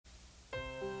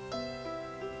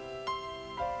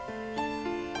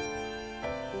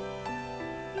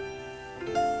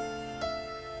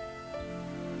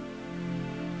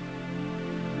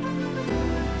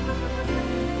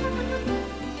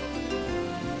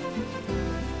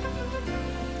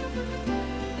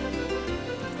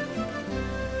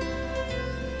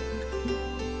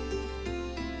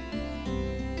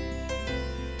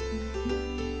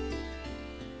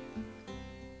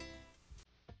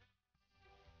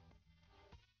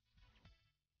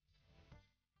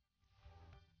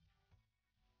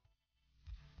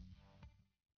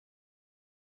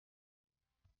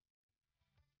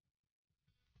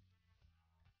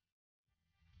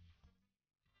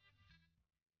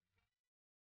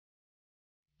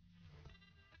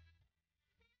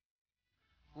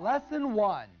Lesson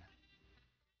 1.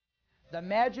 The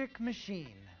Magic Machine.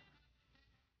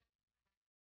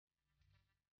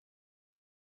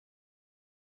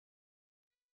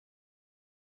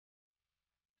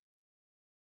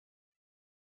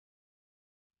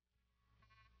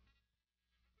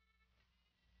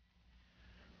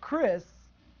 Chris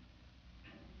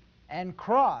and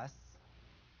Cross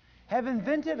have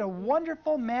invented a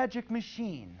wonderful magic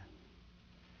machine.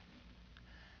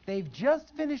 They've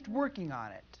just finished working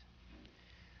on it.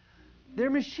 Their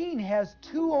machine has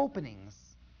 2 openings.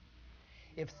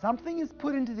 If something is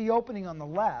put into the opening on the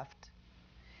left,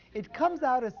 it comes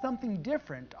out as something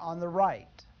different on the right.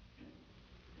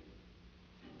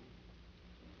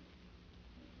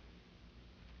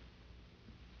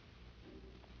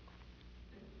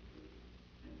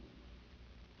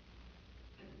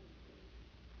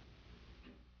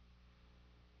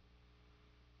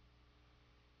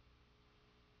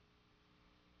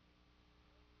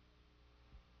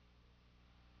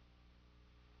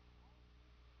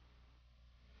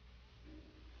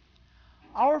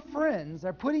 Our friends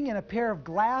are putting in a pair of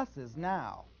glasses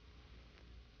now.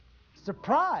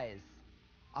 Surprise!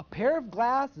 A pair of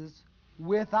glasses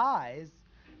with eyes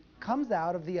comes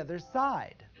out of the other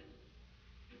side.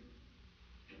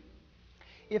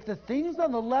 If the things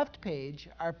on the left page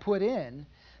are put in,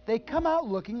 they come out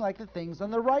looking like the things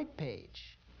on the right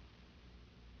page.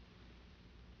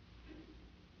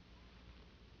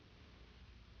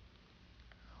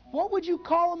 What would you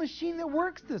call a machine that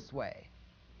works this way?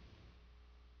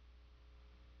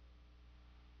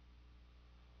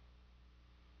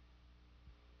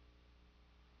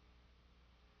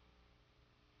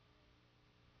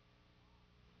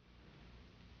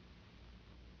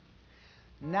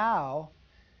 Now,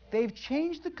 they've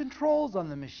changed the controls on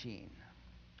the machine.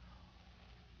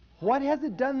 What has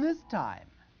it done this time?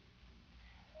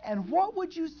 And what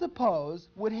would you suppose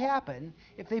would happen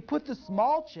if they put the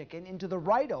small chicken into the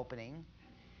right opening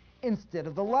instead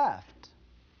of the left?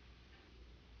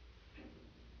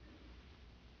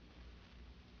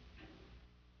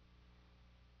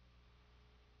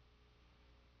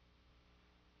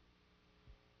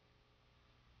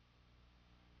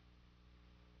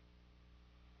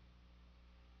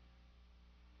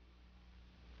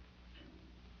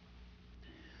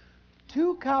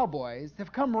 Two cowboys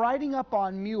have come riding up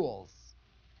on mules.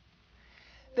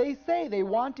 They say they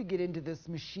want to get into this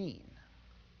machine.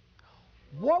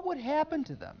 What would happen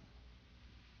to them?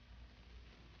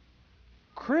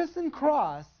 Chris and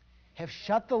Cross have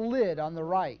shut the lid on the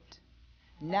right.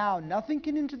 Now nothing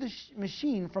can enter the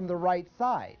machine from the right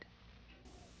side.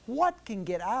 What can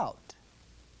get out?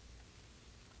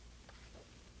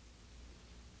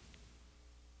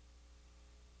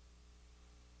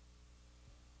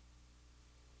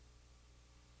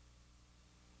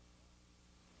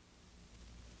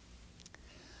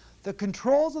 The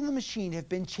controls on the machine have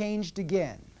been changed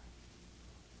again.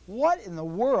 What in the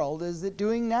world is it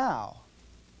doing now?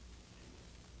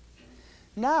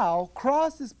 Now,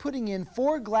 Cross is putting in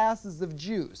 4 glasses of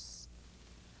juice.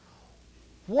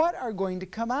 What are going to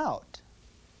come out?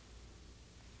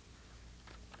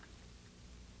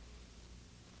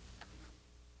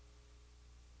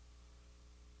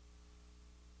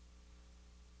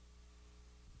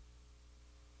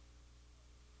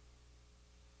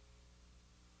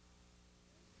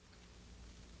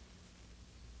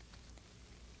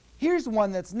 Here's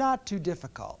one that's not too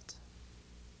difficult.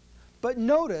 But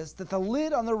notice that the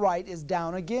lid on the right is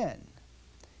down again.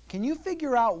 Can you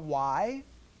figure out why?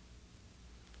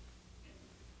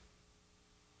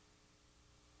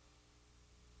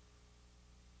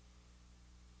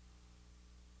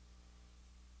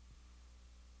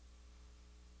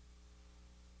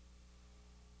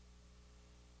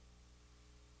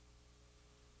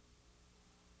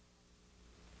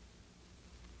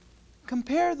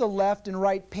 Compare the left and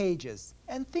right pages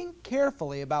and think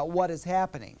carefully about what is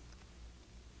happening.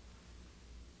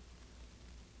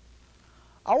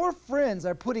 Our friends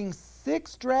are putting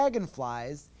 6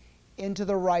 dragonflies into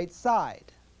the right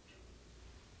side.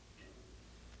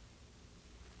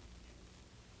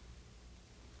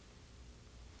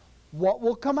 What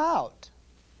will come out?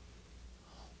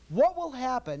 What will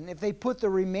happen if they put the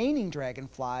remaining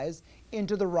dragonflies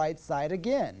into the right side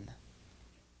again?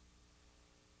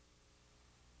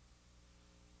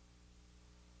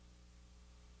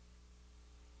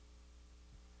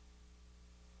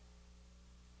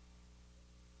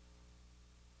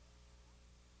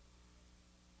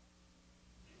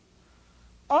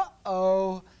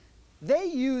 Uh-oh, they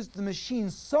used the machine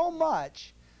so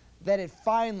much that it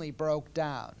finally broke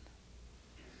down.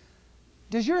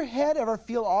 Does your head ever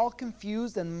feel all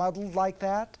confused and muddled like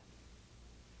that?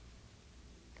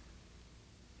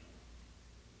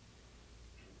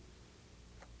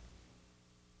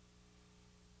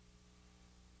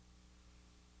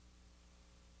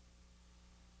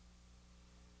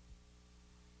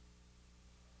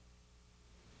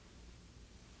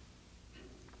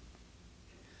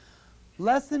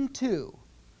 Lesson 2.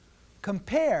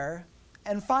 Compare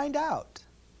and find out.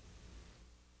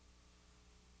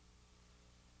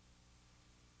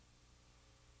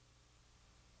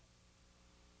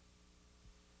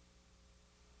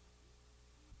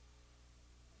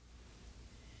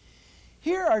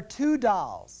 Here are two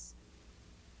dolls.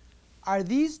 Are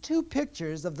these two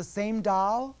pictures of the same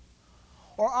doll,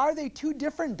 or are they two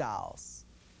different dolls?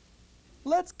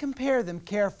 Let's compare them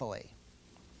carefully.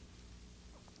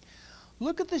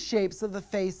 Look at the shapes of the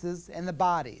faces and the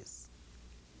bodies.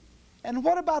 And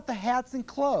what about the hats and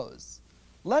clothes?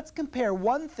 Let's compare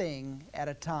one thing at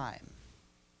a time.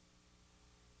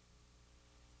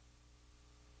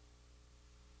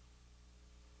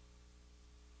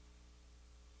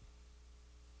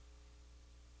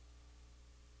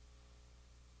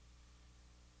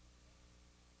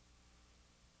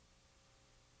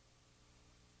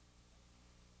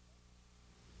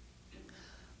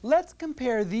 Let's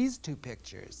compare these two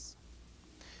pictures.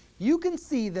 You can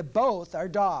see that both are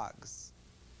dogs.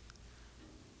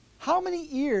 How many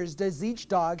ears does each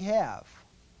dog have?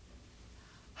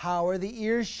 How are the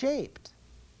ears shaped?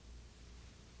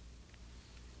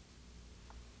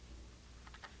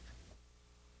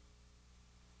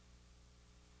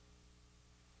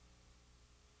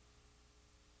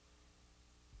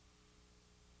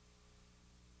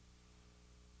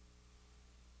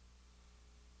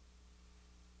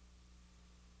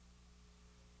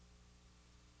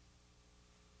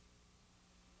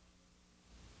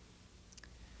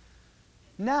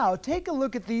 Now take a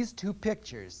look at these two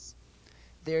pictures.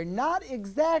 They're not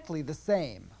exactly the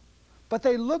same, but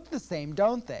they look the same,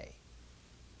 don't they?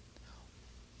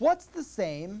 What's the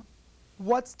same?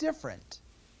 What's different?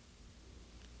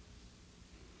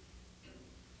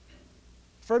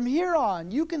 From here on,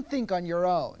 you can think on your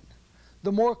own.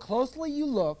 The more closely you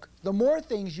look, the more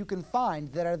things you can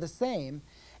find that are the same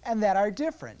and that are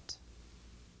different.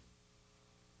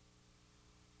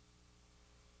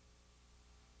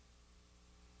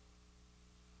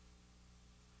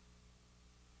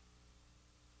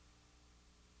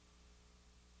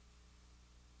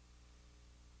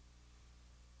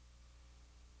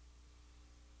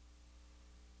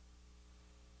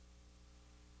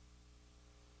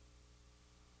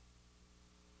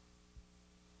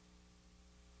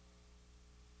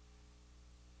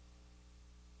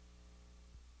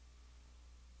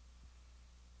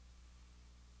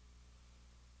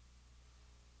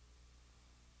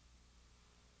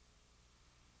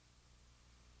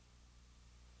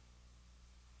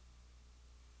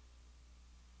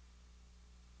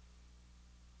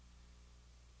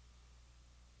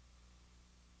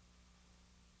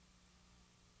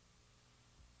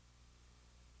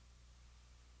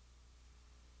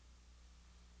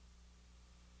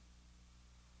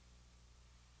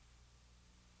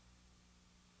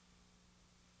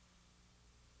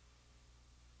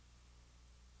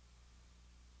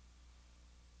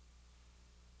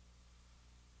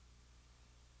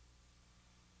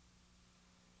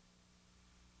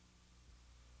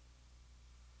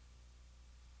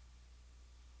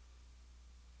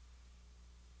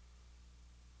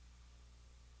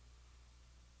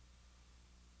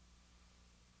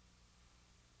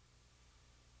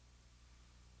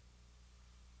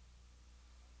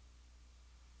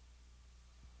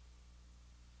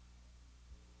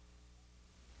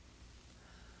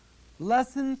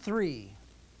 Lesson 3.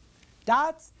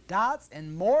 Dots, dots,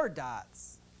 and more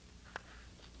dots.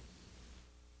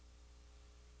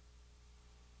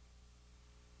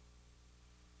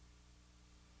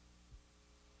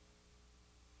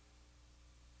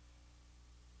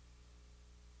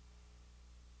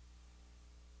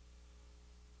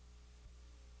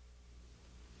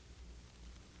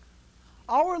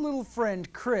 Our little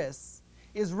friend Chris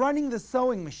is running the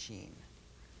sewing machine.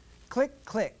 Click,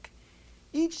 click.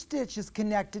 Each stitch is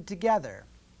connected together.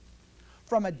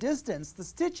 From a distance, the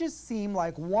stitches seem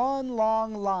like one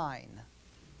long line.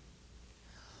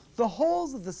 The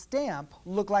holes of the stamp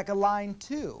look like a line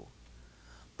too,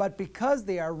 but because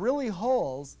they are really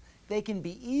holes, they can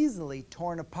be easily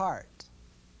torn apart.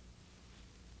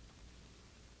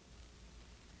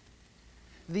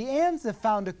 The ants have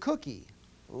found a cookie,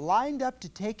 lined up to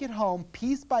take it home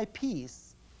piece by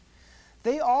piece.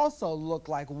 They also look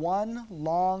like one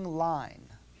long line.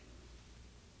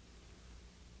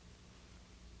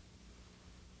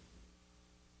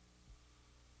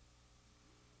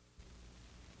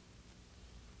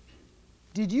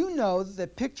 Did you know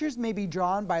that pictures may be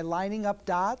drawn by lining up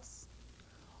dots?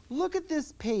 Look at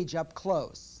this page up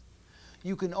close.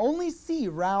 You can only see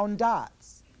round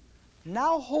dots.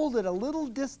 Now hold it a little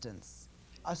distance.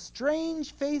 A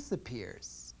strange face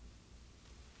appears.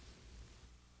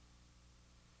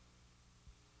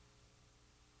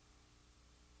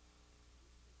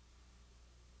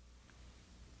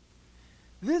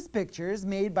 This picture is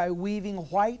made by weaving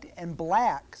white and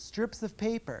black strips of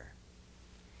paper.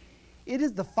 It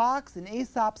is the fox in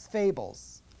Aesop's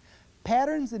fables.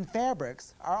 Patterns in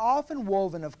fabrics are often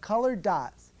woven of colored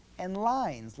dots and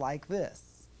lines like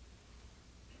this.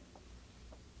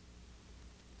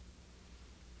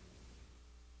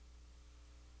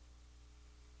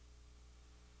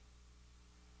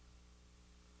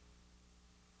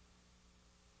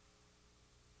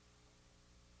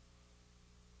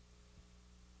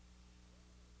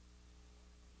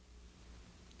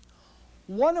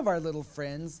 One of our little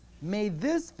friends made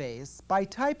this face by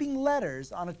typing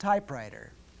letters on a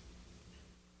typewriter.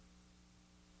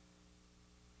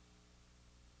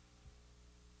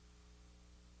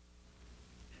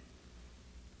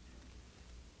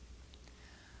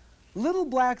 Little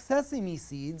black sesame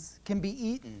seeds can be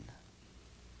eaten.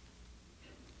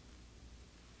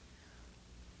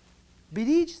 But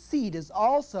each seed is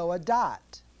also a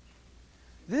dot.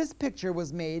 This picture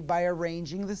was made by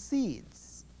arranging the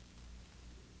seeds.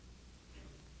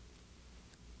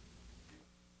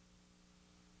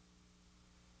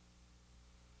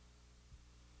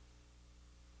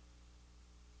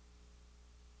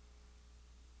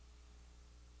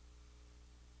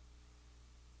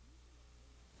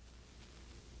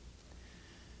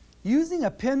 Using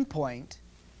a pinpoint,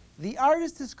 the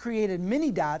artist has created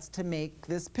mini dots to make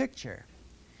this picture.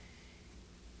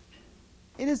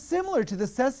 It is similar to the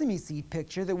sesame seed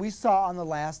picture that we saw on the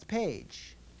last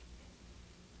page.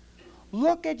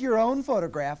 Look at your own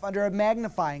photograph under a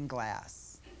magnifying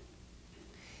glass.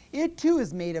 It too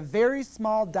is made of very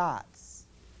small dots.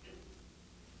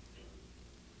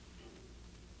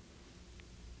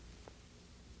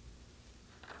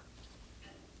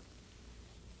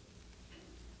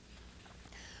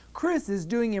 Chris is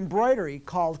doing embroidery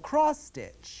called cross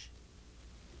stitch.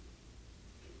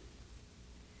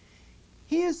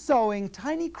 He is sewing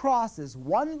tiny crosses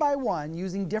one by one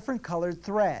using different colored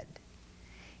thread.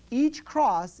 Each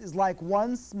cross is like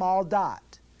one small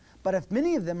dot, but if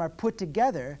many of them are put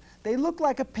together, they look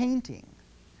like a painting.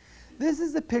 This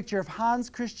is a picture of Hans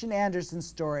Christian Andersen's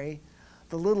story,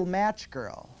 The Little Match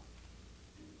Girl.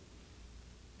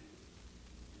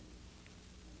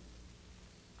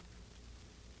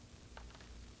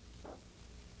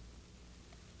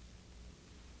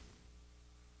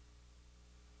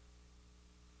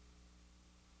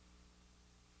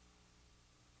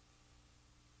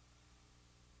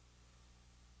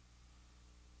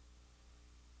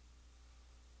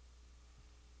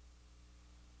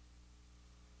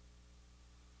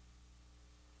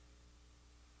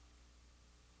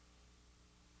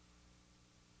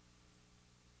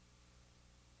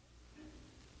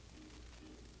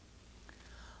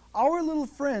 Our little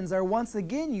friends are once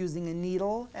again using a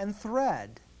needle and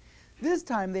thread. This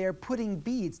time they are putting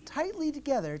beads tightly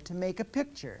together to make a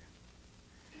picture.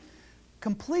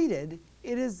 Completed,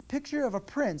 it is a picture of a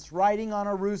prince riding on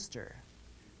a rooster.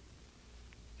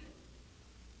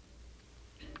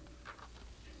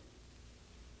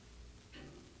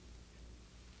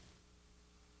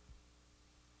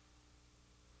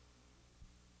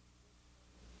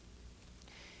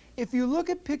 If you look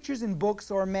at pictures in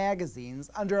books or magazines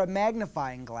under a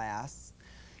magnifying glass,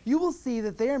 you will see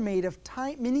that they are made of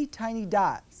many tiny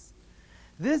dots.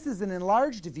 This is an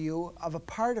enlarged view of a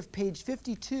part of page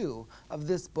 52 of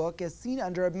this book as seen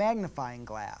under a magnifying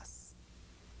glass.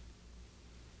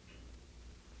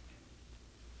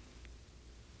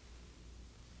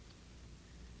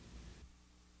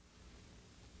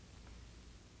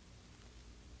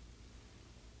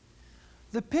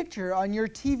 The picture on your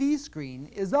TV screen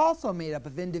is also made up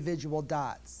of individual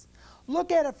dots. Look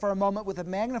at it for a moment with a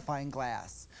magnifying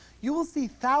glass. You will see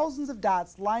thousands of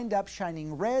dots lined up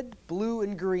shining red, blue,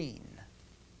 and green.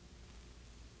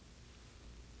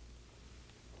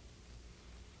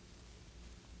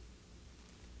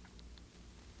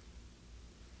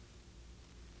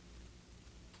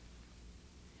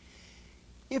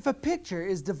 If a picture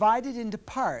is divided into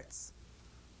parts,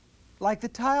 like the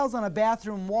tiles on a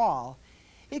bathroom wall,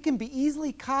 it can be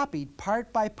easily copied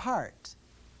part by part.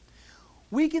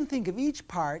 We can think of each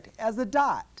part as a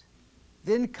dot,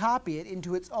 then copy it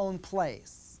into its own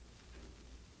place.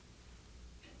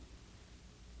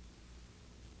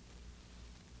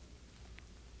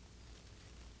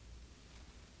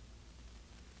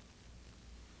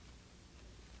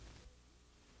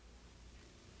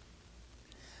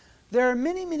 There are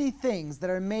many, many things that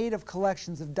are made of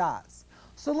collections of dots,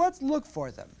 so let's look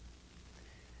for them.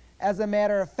 As a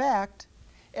matter of fact,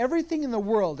 everything in the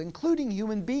world, including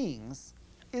human beings,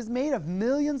 is made of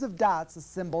millions of dots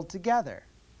assembled together.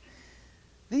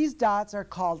 These dots are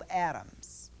called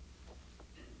atoms.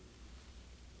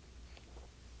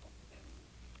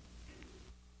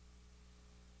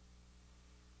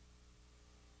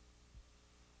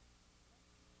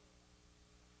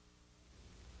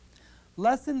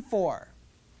 Lesson 4.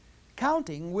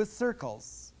 Counting with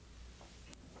circles.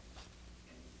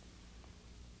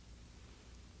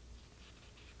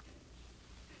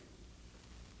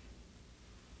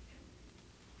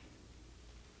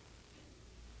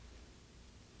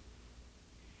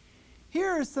 Here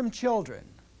are some children.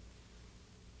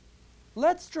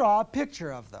 Let's draw a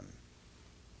picture of them.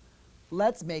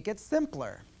 Let's make it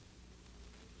simpler.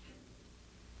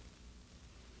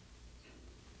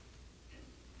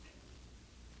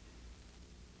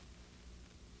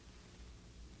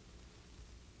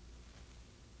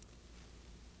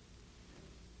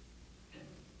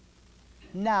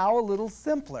 Now a little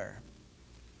simpler.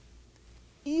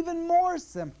 Even more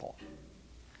simple.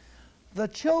 The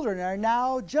children are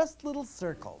now just little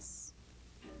circles.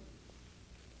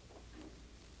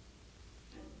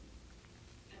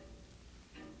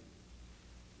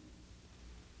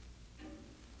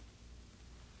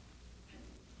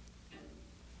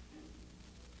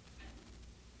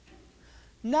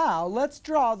 Now let's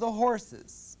draw the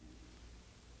horses.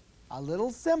 A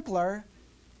little simpler,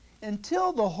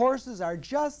 until the horses are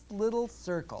just little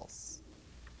circles.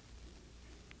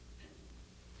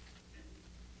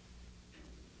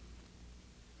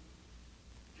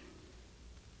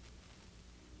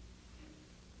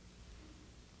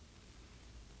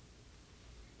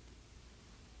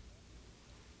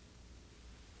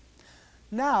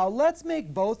 Now let's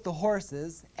make both the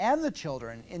horses and the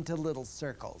children into little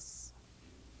circles.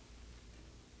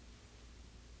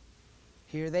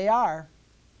 Here they are.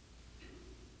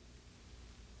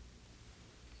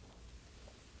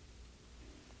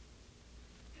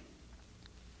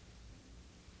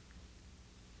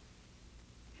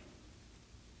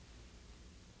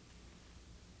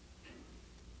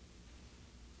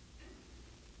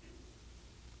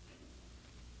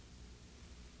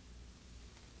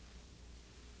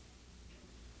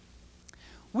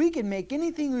 We can make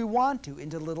anything we want to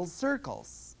into little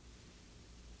circles.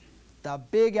 The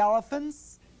big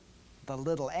elephants, the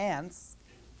little ants,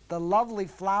 the lovely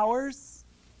flowers.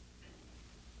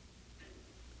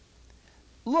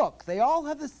 Look, they all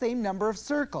have the same number of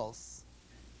circles.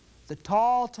 The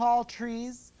tall, tall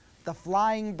trees, the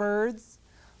flying birds,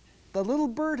 the little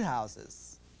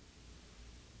birdhouses.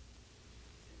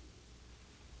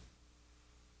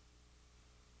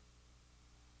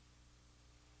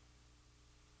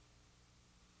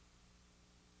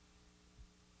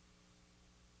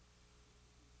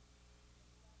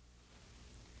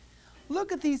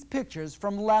 Look at these pictures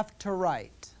from left to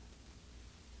right.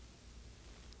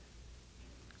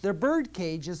 The bird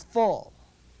cage is full.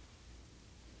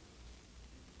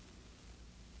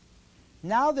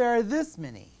 Now there are this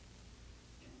many.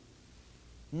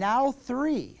 Now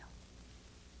 3.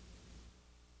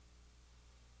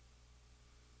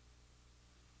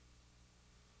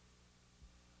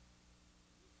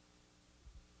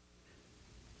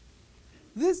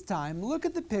 This time, look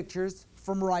at the pictures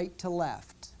from right to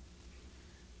left.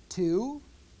 2,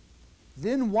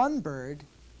 then 1 bird,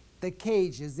 the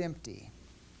cage is empty.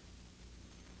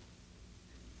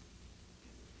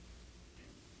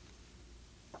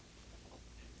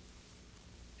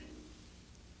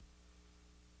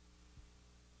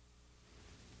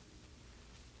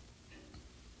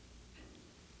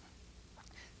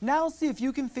 Now see if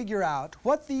you can figure out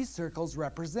what these circles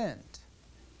represent.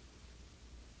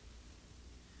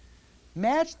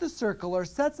 Match the circle or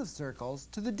sets of circles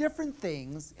to the different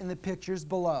things in the pictures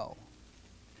below.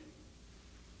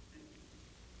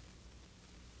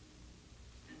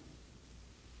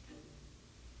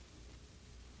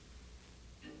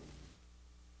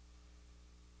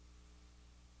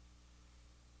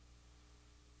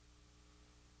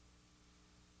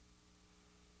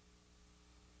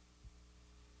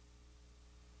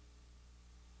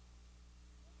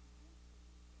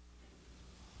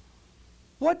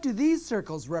 What do these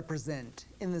circles represent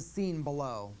in the scene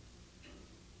below?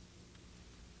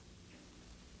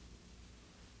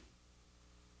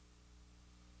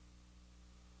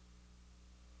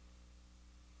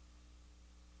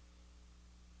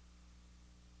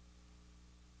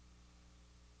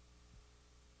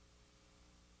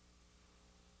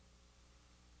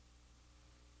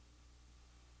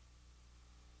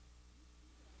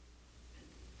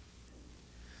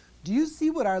 Do you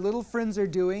see what our little friends are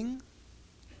doing?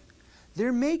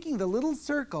 They're making the little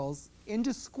circles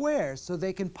into squares so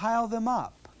they can pile them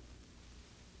up.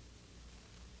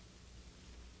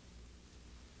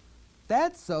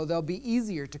 That's so they'll be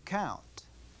easier to count.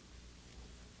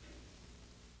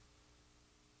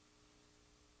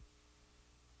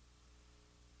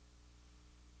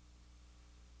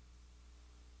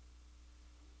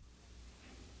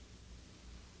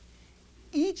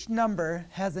 Each number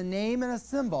has a name and a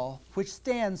symbol which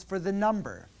stands for the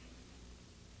number.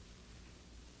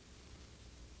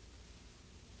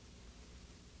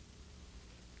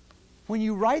 When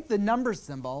you write the number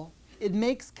symbol, it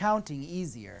makes counting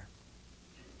easier.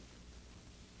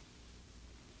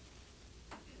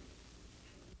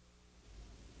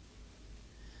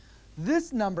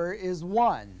 This number is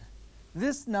 1.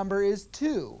 This number is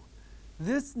 2.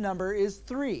 This number is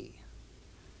 3.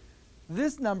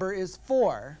 This number is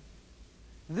 4.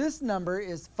 This number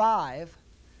is 5.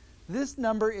 This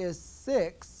number is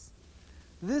 6.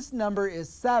 This number is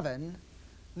 7.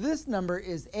 This number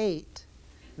is 8.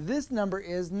 This number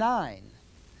is 9.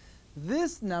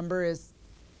 This number is,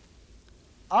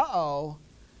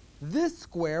 this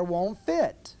square won't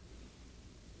fit.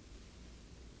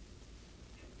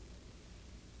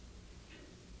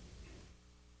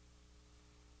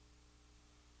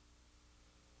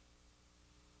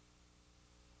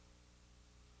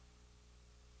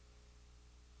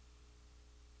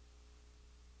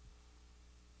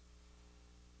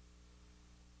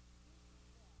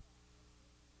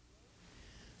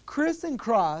 Criss and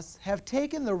Cross have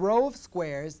taken the row of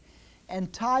squares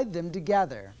and tied them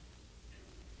together.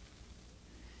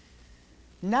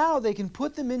 Now they can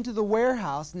put them into the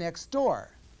warehouse next door.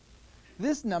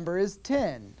 This number is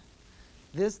 10.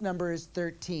 This number is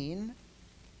 13.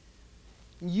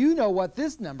 You know what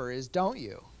this number is, don't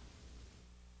you?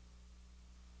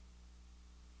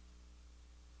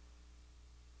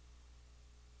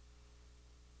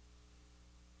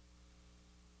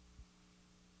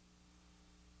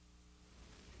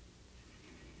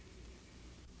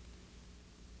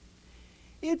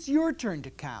 It's your turn to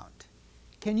count.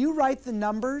 Can you write the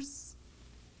numbers?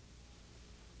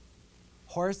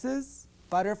 Horses,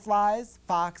 butterflies,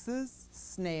 foxes,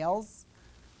 snails,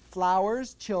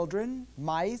 flowers, children,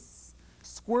 mice,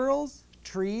 squirrels,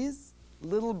 trees,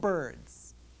 little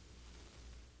birds.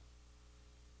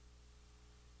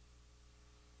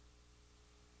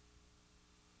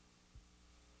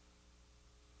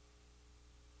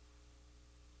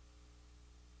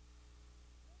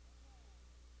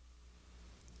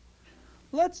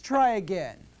 Let's try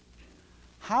again.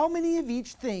 How many of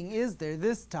each thing is there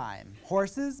this time?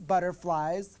 Horses,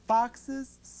 butterflies,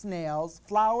 foxes, snails,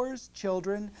 flowers,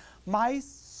 children, mice,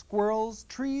 squirrels,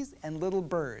 trees, and little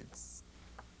birds.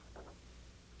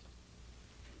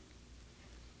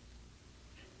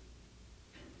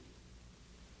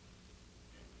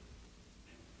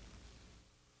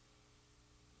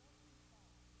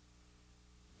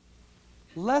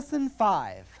 Lesson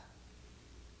 5,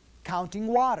 Counting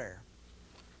Water.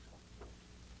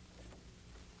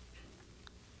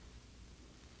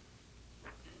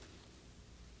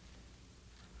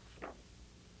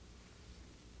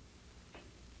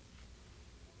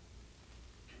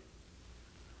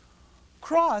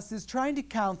 Cross is trying to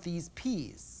count these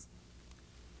peas.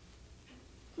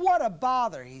 What a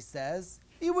bother, he says.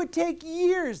 It would take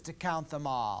years to count them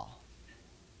all.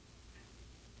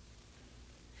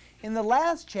 In the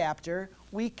last chapter,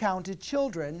 we counted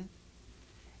children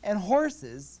and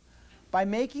horses by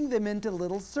making them into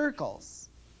little circles.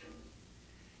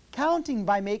 Counting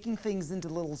by making things into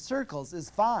little circles is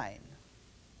fine.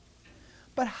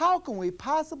 But how can we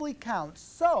possibly count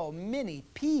so many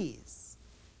peas?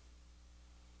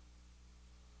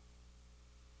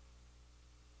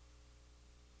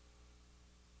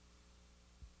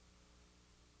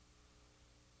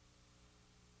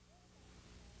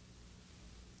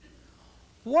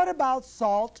 What about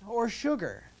salt or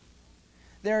sugar?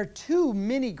 There are too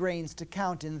many grains to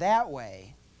count in that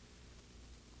way.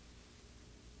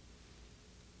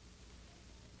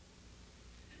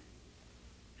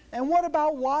 And what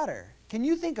about water? Can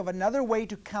you think of another way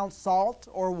to count salt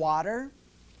or water?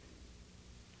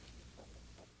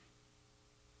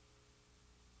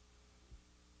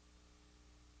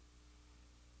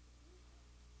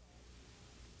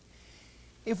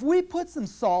 If we put some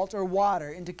salt or water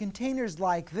into containers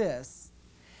like this,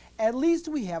 at least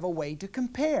we have a way to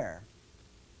compare.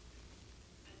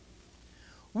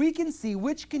 We can see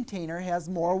which container has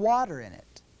more water in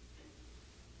it.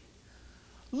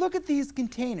 Look at these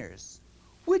containers.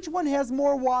 Which one has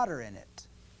more water in it?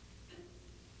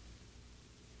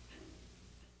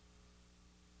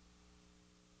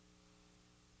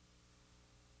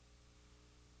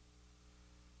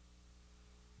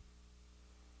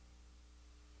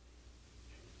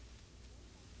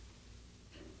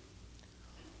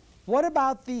 What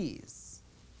about these?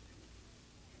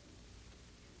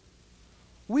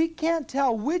 We can't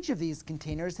tell which of these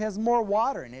containers has more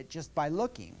water in it just by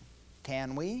looking,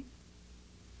 can we?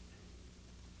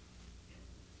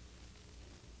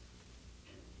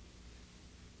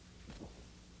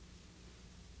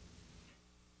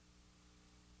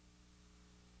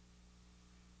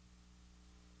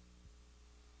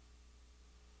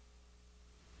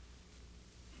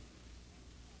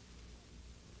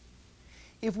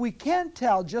 If we can't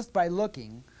tell just by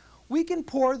looking, we can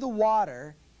pour the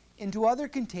water into other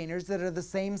containers that are the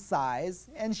same size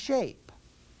and shape.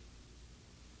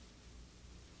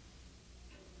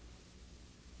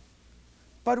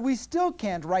 But we still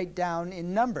can't write down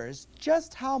in numbers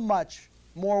just how much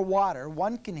more water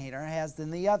one container has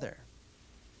than the other.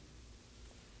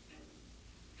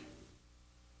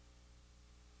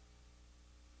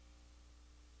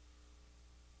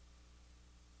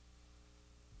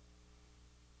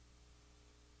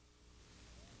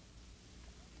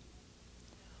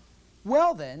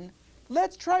 Well then,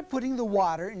 let's try putting the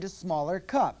water into smaller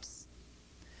cups.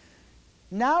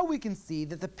 Now we can see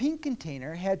that the pink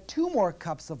container had 2 more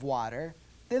cups of water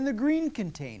than the green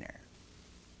container.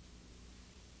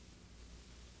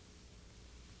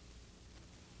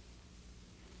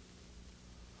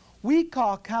 We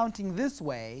call counting this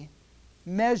way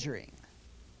measuring.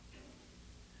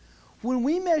 When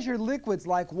we measure liquids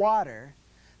like water,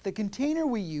 the container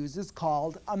we use is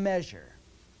called a measure.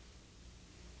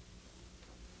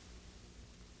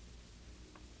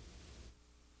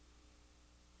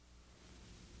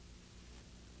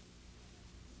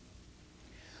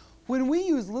 When we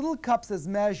use little cups as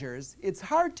measures, it's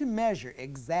hard to measure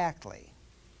exactly.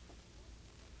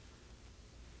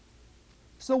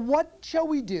 So what shall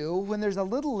we do when there's a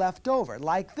little left over,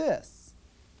 like this?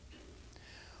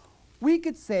 We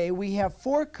could say we have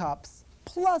 4 cups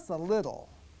plus a little.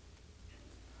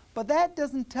 But that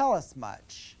doesn't tell us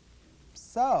much.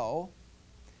 So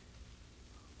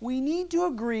we need to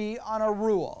agree on a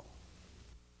rule.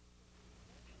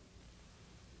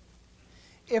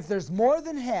 If there's more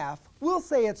than half, we'll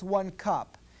say it's 1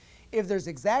 cup. If there's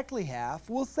exactly half,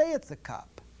 we'll say it's a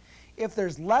cup. If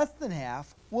there's less than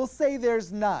half, we'll say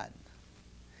there's none.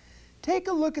 Take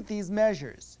a look at these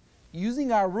measures.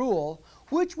 Using our rule,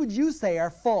 which would you say are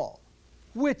full?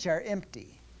 Which are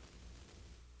empty?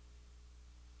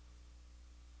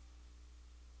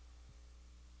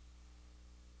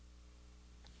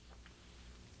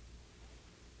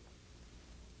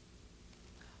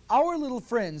 Our little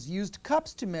friends used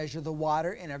cups to measure the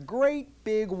water in a great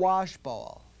big wash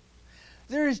bowl.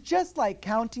 They're just like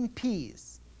counting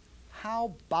peas.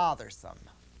 How bothersome.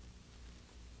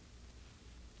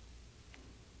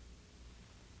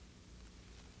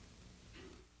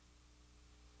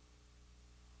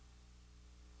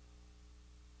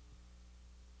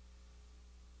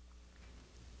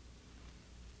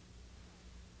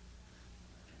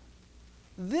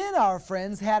 Then our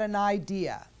friends had an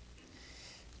idea.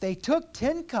 They took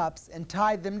 10 cups and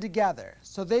tied them together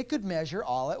so they could measure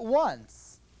all at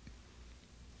once.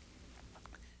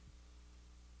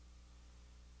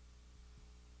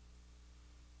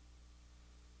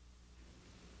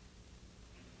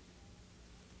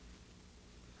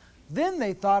 Then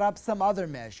they thought up some other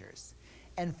measures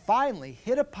and finally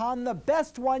hit upon the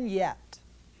best one yet.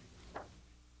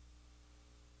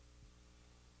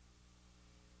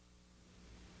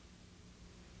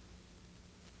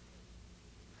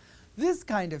 This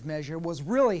kind of measure was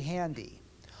really handy.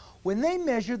 When they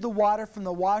measured the water from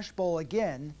the wash bowl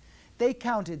again, they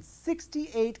counted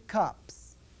 68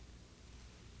 cups.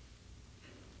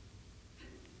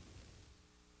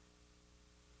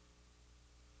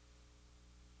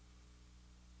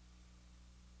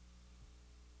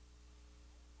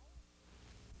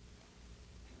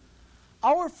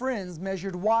 Our friends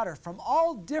measured water from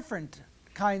all different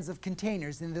kinds of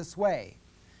containers in this way.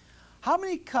 How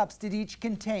many cups did each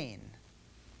contain?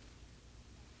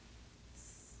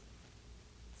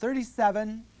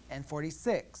 37 and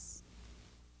 46.